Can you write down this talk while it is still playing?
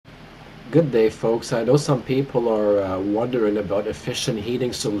Good day, folks. I know some people are wondering about efficient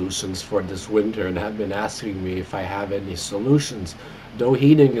heating solutions for this winter and have been asking me if I have any solutions. Though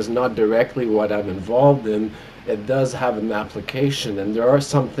heating is not directly what I'm involved in, it does have an application, and there are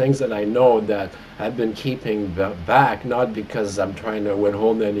some things that I know that I've been keeping back, not because I'm trying to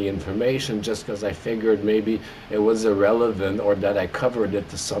withhold any information, just because I figured maybe it was irrelevant or that I covered it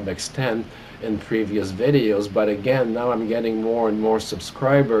to some extent in previous videos. But again, now I'm getting more and more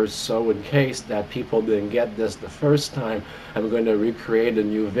subscribers, so in case that people didn't get this the first time, I'm going to recreate a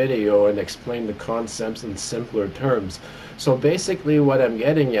new video and explain the concepts in simpler terms. So basically what I'm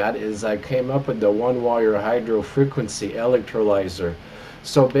getting at is I came up with the one-wire hydro-frequency electrolyzer.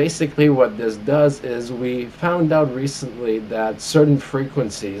 So basically what this does is we found out recently that certain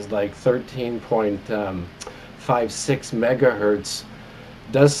frequencies like 13.56 megahertz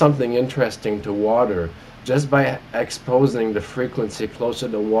does something interesting to water. Just by exposing the frequency closer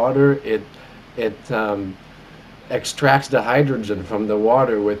to water, it extracts the hydrogen from the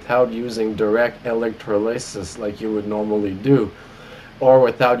water without using direct electrolysis like you would normally do, or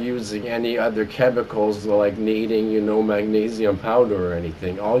without using any other chemicals like needing, magnesium powder or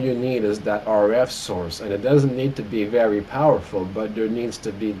anything. All you need is that RF source, and it doesn't need to be very powerful, but there needs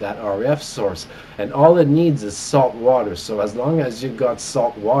to be that RF source, and all it needs is salt water. So as long as you've got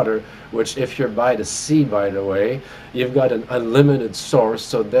salt water, which if you're by the sea, by the way, you've got an unlimited source,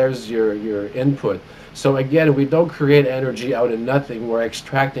 so there's your input. So again, we don't create energy out of nothing. We're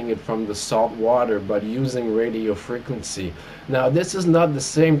extracting it from the salt water, but using radio frequency. Now, this is not the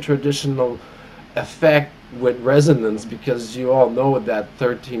same traditional effect with resonance, because you all know that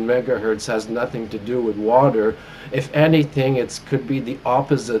 13 megahertz has nothing to do with water. If anything, it could be the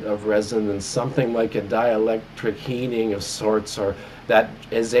opposite of resonance, something like a dielectric heating of sorts, or that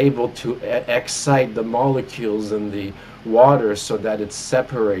is able to excite the molecules in the water so that it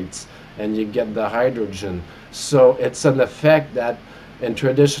separates and you get the hydrogen. So it's an effect that in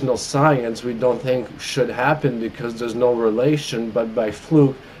traditional science we don't think should happen because there's no relation, but by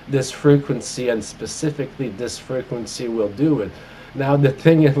fluke this frequency, and specifically this frequency, will do it. Now the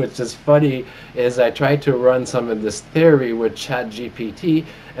thing which is funny is I tried to run some of this theory with Chat GPT,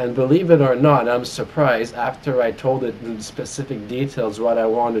 and believe it or not, I'm surprised, after I told it in specific details what I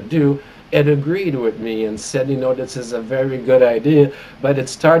want to do, it agreed with me and said, this is a very good idea, but it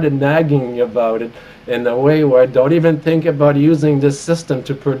started nagging me about it in a way where don't even think about using this system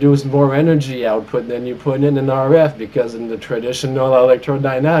to produce more energy output than you put in an RF, because in the traditional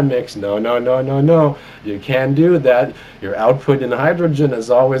electrodynamics, no, you can't do that. Your output in hydrogen is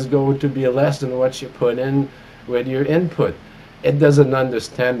always going to be less than what you put in with your input. It doesn't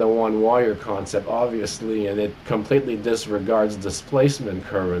understand the one-wire concept, obviously, and it completely disregards displacement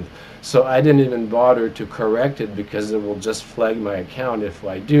current. So I didn't even bother to correct it because it will just flag my account if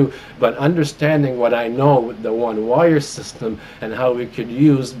I do. But understanding what I know with the one-wire system and how we could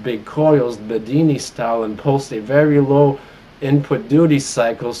use big coils, Bedini style, and pulse a very low input duty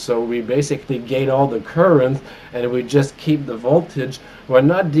cycle, so we basically gate all the current and we just keep the voltage. We're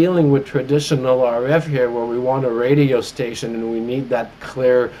not dealing with traditional RF here where we want a radio station and we need that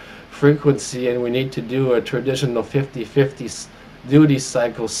clear frequency and we need to do a traditional 50-50 duty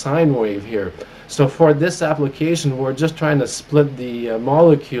cycle sine wave here. So for this application we're just trying to split the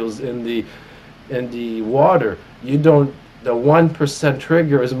molecules in the water. The 1%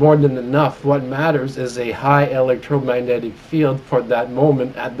 trigger is more than enough. What matters is a high electromagnetic field for that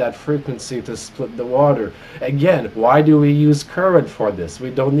moment at that frequency to split the water. Again, why do we use current for this? We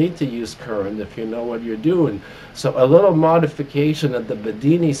don't need to use current if you know what you're doing. So a little modification of the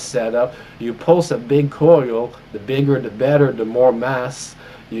Bedini setup, you pulse a big coil, the bigger the better, the more mass.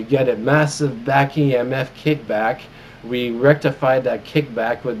 You get a massive back EMF kickback. We rectify that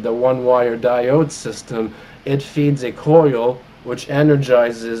kickback with the one-wire diode system. It feeds a coil which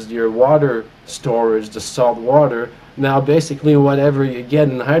energizes your water storage, the salt water. Now basically whatever you get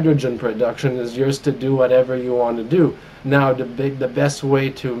in hydrogen production is yours to do whatever you want to do. Now the best way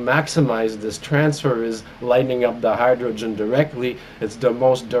to maximize this transfer is lighting up the hydrogen directly. It's the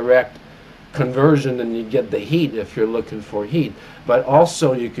most direct conversion, and you get the heat if you're looking for heat. But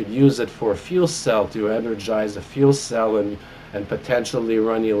also you could use it for a fuel cell to energize a fuel cell and potentially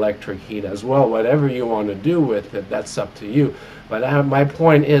run electric heat as well. Whatever you want to do with it, that's up to you. But my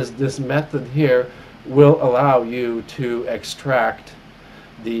point is this method here will allow you to extract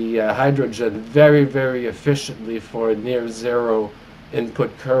the hydrogen very, very efficiently for a near zero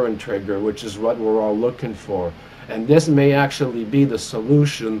input current trigger, which is what we're all looking for. And this may actually be the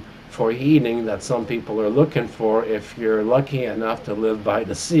solution for heating that some people are looking for if you're lucky enough to live by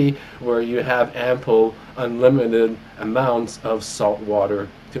the sea, where you have ample, unlimited amounts of salt water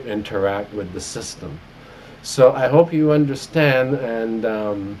to interact with the system. So I hope you understand,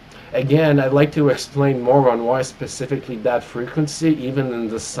 and again, I'd like to explain more on why specifically that frequency. Even in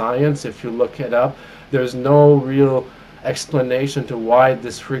the science, if you look it up, there's no real explanation to why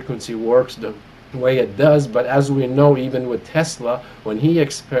this frequency works the way it does. But as we know, even with Tesla, when he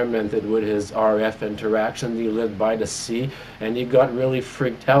experimented with his RF interaction, he lived by the sea, and he got really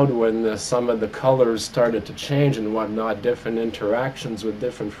freaked out when some of the colors started to change and whatnot. Different interactions with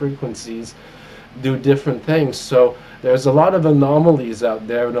different frequencies do different things. So there's a lot of anomalies out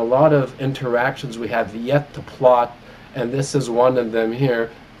there and a lot of interactions we have yet to plot, and this is one of them here,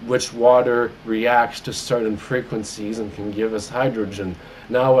 which water reacts to certain frequencies and can give us hydrogen.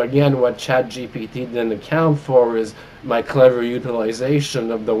 Now again, what Chat GPT didn't account for is my clever utilization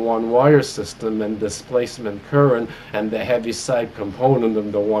of the one-wire system and displacement current and the heavy side component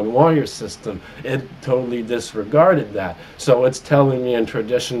of the one-wire system. It totally disregarded that. So it's telling me in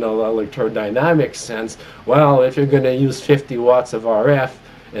traditional electrodynamic sense, well, if you're going to use 50 watts of RF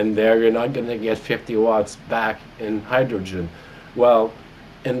in there, you're not going to get 50 watts back in hydrogen. Well,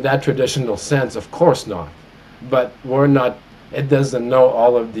 in that traditional sense, of course not. But it doesn't know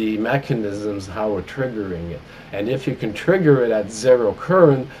all of the mechanisms how we're triggering it. And if you can trigger it at zero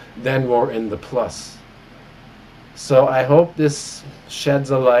current, then we're in the plus. So I hope this sheds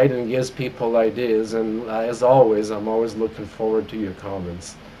a light and gives people ideas. And as always, I'm always looking forward to your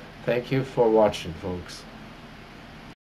comments. Thank you for watching, folks.